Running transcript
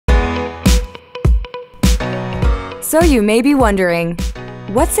So you may be wondering,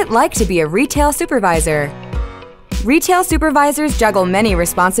 what's it like to be a retail supervisor? Retail supervisors juggle many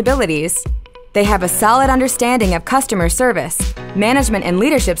responsibilities. They have a solid understanding of customer service, management and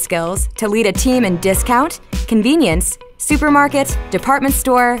leadership skills to lead a team in discount, convenience, supermarket, department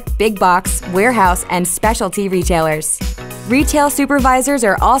store, big box, warehouse, and specialty retailers. Retail supervisors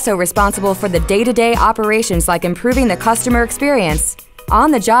are also responsible for the day-to-day operations like improving the customer experience,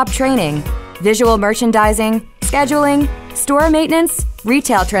 on-the-job training, visual merchandising, scheduling, store maintenance,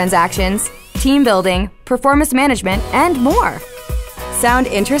 retail transactions, team building, performance management, and more. Sound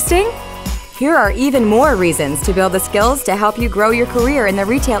interesting? Here are even more reasons to build the skills to help you grow your career in the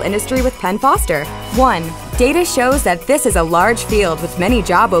retail industry with Penn Foster. 1. Data shows that this is a large field with many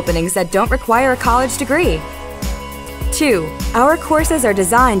job openings that don't require a college degree. 2. Our courses are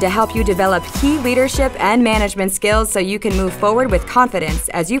designed to help you develop key leadership and management skills so you can move forward with confidence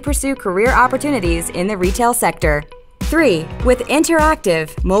as you pursue career opportunities in the retail sector. 3. With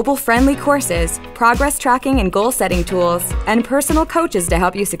interactive, mobile-friendly courses, progress tracking and goal-setting tools, and personal coaches to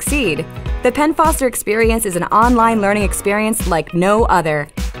help you succeed, the Penn Foster experience is an online learning experience like no other.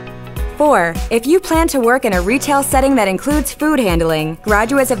 4. If you plan to work in a retail setting that includes food handling,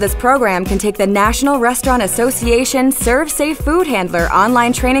 graduates of this program can take the National Restaurant Association Serve Safe Food Handler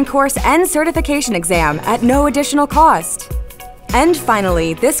online training course and certification exam at no additional cost. And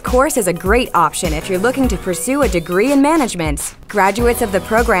finally, this course is a great option if you're looking to pursue a degree in management. Graduates of the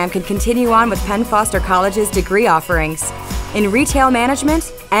program can continue on with Penn Foster College's degree offerings in retail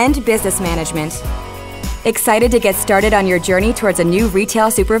management and business management. Excited to get started on your journey towards a new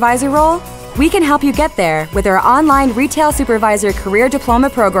retail supervisor role? We can help you get there with our online Retail Supervisor Career Diploma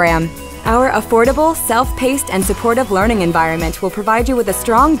program. Our affordable, self-paced, and supportive learning environment will provide you with a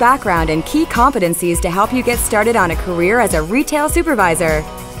strong background and key competencies to help you get started on a career as a retail supervisor.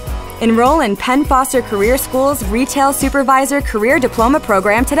 Enroll in Penn Foster Career School's Retail Supervisor Career Diploma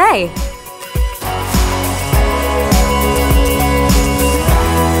program today.